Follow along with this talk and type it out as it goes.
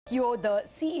Yeoh, the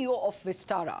CEO of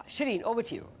Vistara. Shireen, over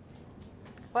to you.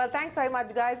 Well, thanks very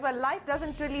much, guys. Well, life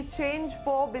doesn't really change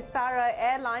for Vistara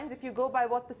Airlines if you go by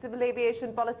what the civil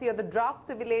aviation policy or the draft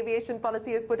civil aviation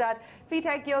policy has put out. Phee,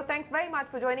 Teik, Yeoh, thanks very much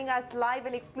for joining us live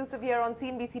and exclusive here on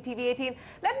CNBC TV 18.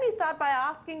 Let me start by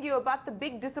asking you about the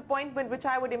big disappointment, which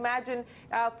I would imagine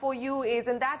for you is,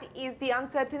 and that is the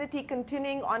uncertainty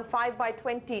continuing on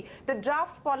 5/20. The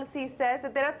draft policy says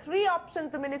that there are three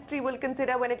options the ministry will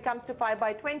consider when it comes to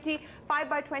 5/20.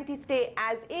 5/20 stay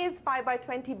as is,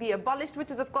 5/20 be abolished, which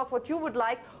is of course what you would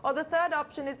like, or the third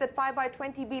option is that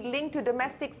 5/20 be linked to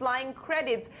domestic flying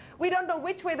credits. We don't know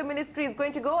which way the ministry is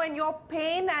going to go, and your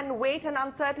pain and wait and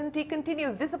uncertainty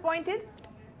continues. Disappointed?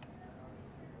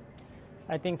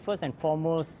 I think first and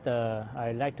foremost,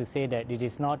 I'd like to say that it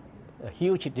is not a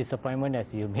huge disappointment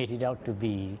as you made it out to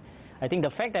be. I think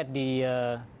the fact that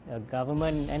the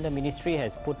government and the ministry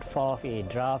has put forth a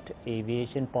draft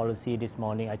aviation policy this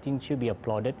morning, I think should be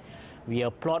applauded. We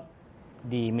applaud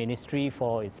the ministry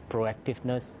for its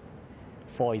proactiveness,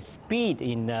 for its speed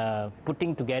in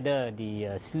putting together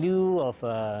the slew of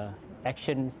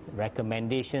actions,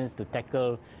 recommendations to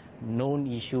tackle known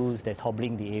issues that's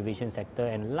hobbling the aviation sector.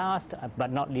 And last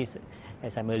but not least,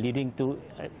 as I'm alluding to,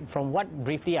 from what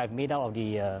briefly I've made out of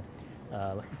the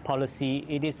policy,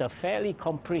 it is a fairly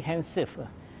comprehensive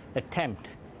attempt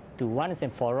to once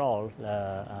and for all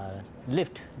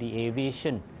lift the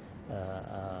aviation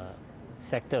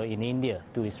sector in India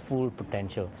to its full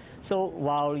potential. So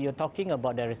while you're talking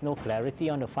about there is no clarity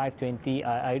on the 5/20,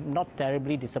 I'm not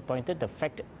terribly disappointed. The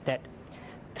fact that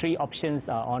three options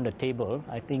are on the table,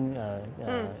 I think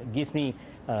gives me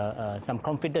some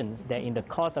confidence that in the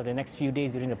course of the next few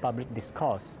days during the public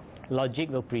discourse, logic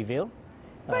will prevail.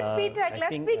 But Phee, Teik,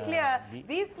 let's be clear,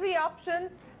 these three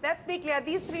options, let's be clear,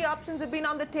 these three options have been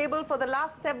on the table for the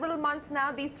last several months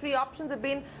now. These three options have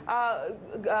been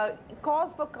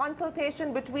cause for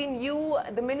consultation between you,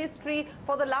 the ministry,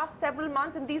 for the last several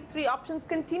months, and these three options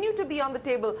continue to be on the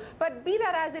table. But be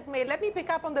that as it may, let me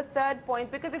pick up on the third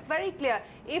point, because it's very clear.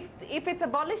 If it's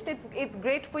abolished, it's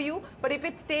great for you, but if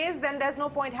it stays, then there's no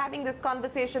point having this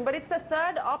conversation. But it's the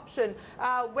third option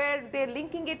where they're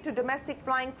linking it to domestic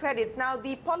flying credits. Now,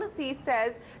 the policy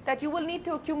says that you will need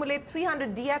to accumulate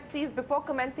 300 DFCs before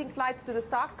commencing flights to the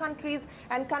SAARC countries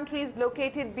and countries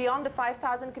located beyond the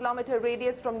 5,000-kilometer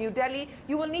radius from New Delhi.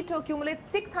 You will need to accumulate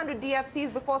 600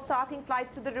 DFCs before starting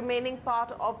flights to the remaining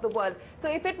part of the world. So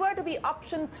if it were to be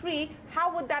option 3,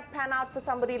 how would that pan out for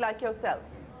somebody like yourself?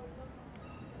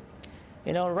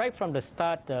 You know, right from the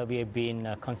start, we have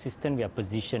been consistent with our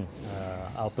position.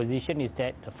 Our position is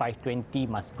that 5/20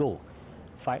 must go.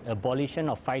 Abolition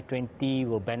of 5/20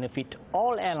 will benefit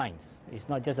all airlines. It's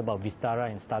not just about Vistara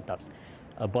and startups.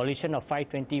 Abolition of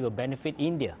 5/20 will benefit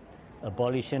India.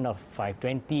 Abolition of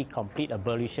 5/20, complete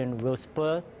abolition, will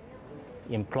spur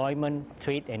employment,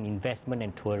 trade and investment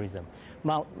and tourism.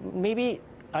 Now, maybe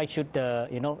I should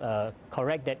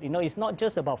correct that. It's not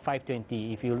just about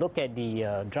 5/20. If you look at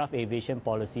the draft aviation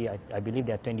policy, I believe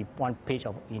there are 21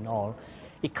 pages in all.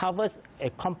 It covers a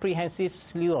comprehensive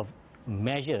slew of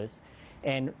measures.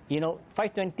 And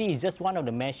 5/20 is just one of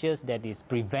the measures that is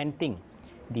preventing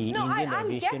the Indian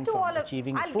aviation from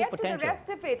achieving full potential.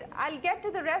 I'll get to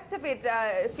the rest of it,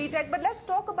 Phee, Teik, but let's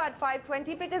talk about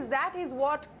 5/20, because that is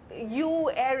what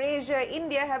you, AirAsia,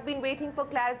 India have been waiting for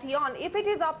clarity on. If it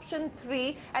is option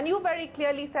 3, and you very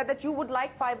clearly said that you would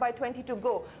like 5/20 to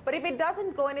go, but if it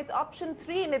doesn't go and it's option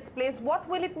 3 in its place, what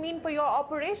will it mean for your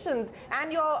operations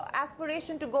and your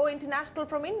aspiration to go international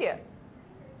from India?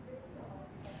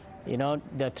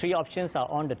 The three options are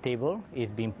on the table.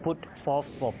 It's been put forth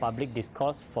for public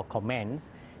discourse, for comments,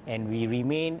 and we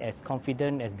remain as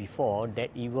confident as before that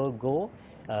it will go.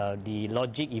 The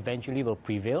logic eventually will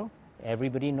prevail.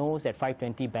 Everybody knows that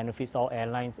 5/20 benefits all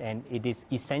airlines, and it is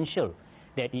essential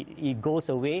that it goes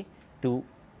away to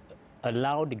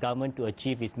allow the government to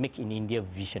achieve its Make in India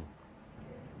vision.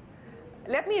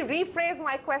 Let me rephrase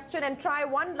my question and try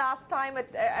one last time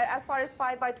as far as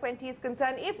 5/20 is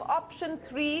concerned. If option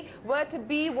 3 were to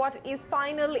be what is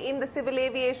final in the civil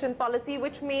aviation policy,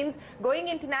 which means going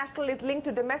international is linked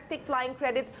to domestic flying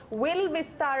credits, will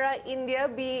Vistara India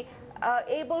be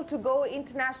able to go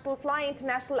international, fly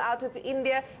international out of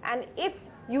India? And if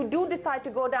you do decide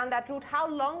to go down that route, how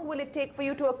long will it take for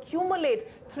you to accumulate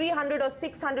 300 or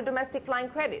 600 domestic flying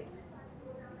credits?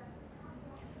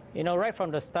 Right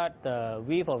from the start,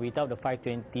 with or without the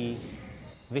 5/20,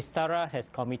 Vistara has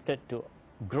committed to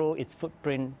grow its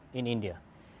footprint in India.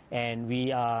 And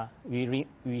we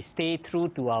stay true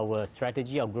to our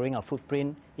strategy of growing our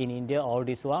footprint in India all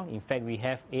this while. In fact, we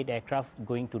have 8 aircraft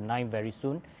going to 9 very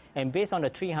soon. And based on the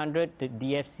 300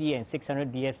 DFC and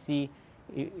 600 DFC,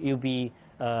 it will be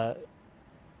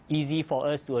easy for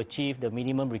us to achieve the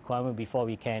minimum requirement before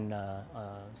we can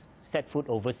set foot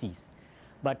overseas.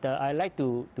 But I'd like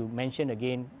to mention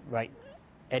again, right,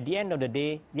 at the end of the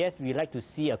day, yes, we like to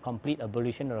see a complete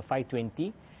abolition of the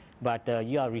 520. But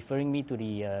you are referring me to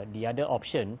the other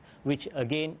option, which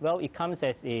again, well, it comes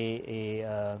as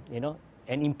an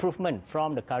improvement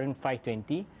from the current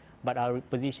 520. But our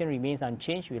position remains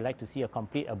unchanged. We like to see a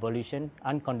complete abolition,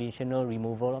 unconditional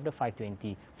removal of the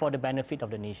 520 for the benefit of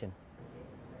the nation.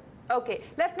 Okay,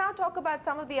 let's now talk about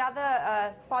some of the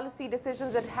other policy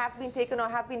decisions that have been taken or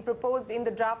have been proposed in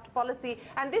the draft policy.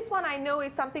 And this one I know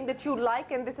is something that you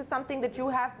like, and this is something that you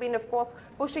have been, of course,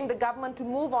 pushing the government to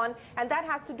move on, and that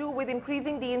has to do with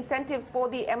increasing the incentives for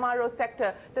the MRO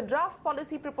sector. The draft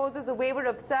policy proposes a waiver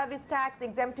of service tax,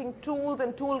 exempting tools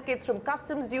and toolkits from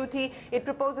customs duty. It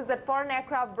proposes that foreign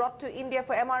aircraft brought to India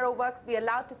for MRO works be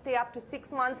allowed to stay up to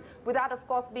 6 months without, of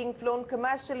course, being flown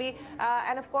commercially.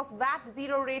 And, of course, VAT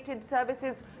zero-rated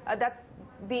services, that's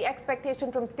the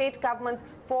expectation from state governments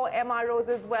for MROs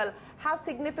as well. How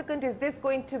significant is this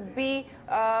going to be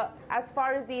as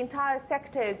far as the entire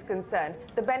sector is concerned,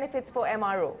 the benefits for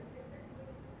MRO?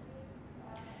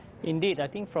 Indeed, I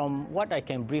think from what I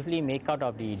can briefly make out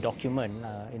of the document,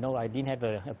 I didn't have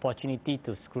an opportunity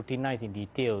to scrutinize in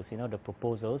details, the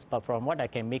proposals, but from what I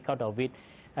can make out of it,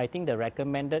 I think the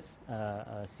recommended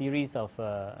series of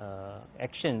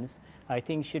actions, I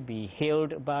think, should be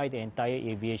hailed by the entire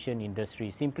aviation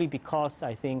industry, simply because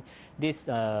I think this,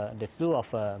 the slew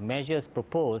of measures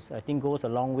proposed, I think, goes a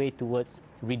long way towards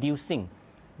reducing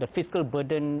the fiscal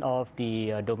burden of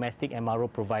the domestic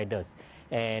MRO providers.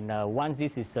 And once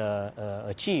this is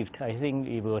achieved, I think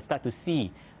we will start to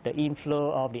see the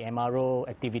inflow of the MRO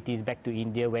activities back to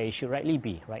India where it should rightly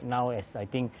be. Right now, as I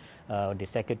think the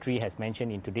Secretary has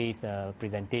mentioned in today's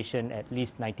presentation, at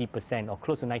least 90% or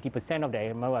close to 90% of the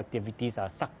MRO activities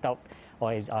are sucked out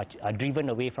or are driven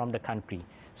away from the country.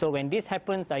 So when this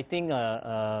happens, I think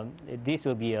this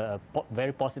will be a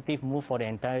very positive move for the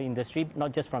entire industry,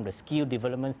 not just from the skill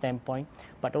development standpoint,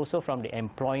 but also from the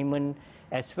employment,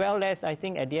 as well as, I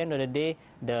think, at the end of the day,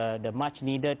 the much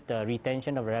needed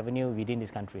retention of revenue within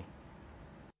this country.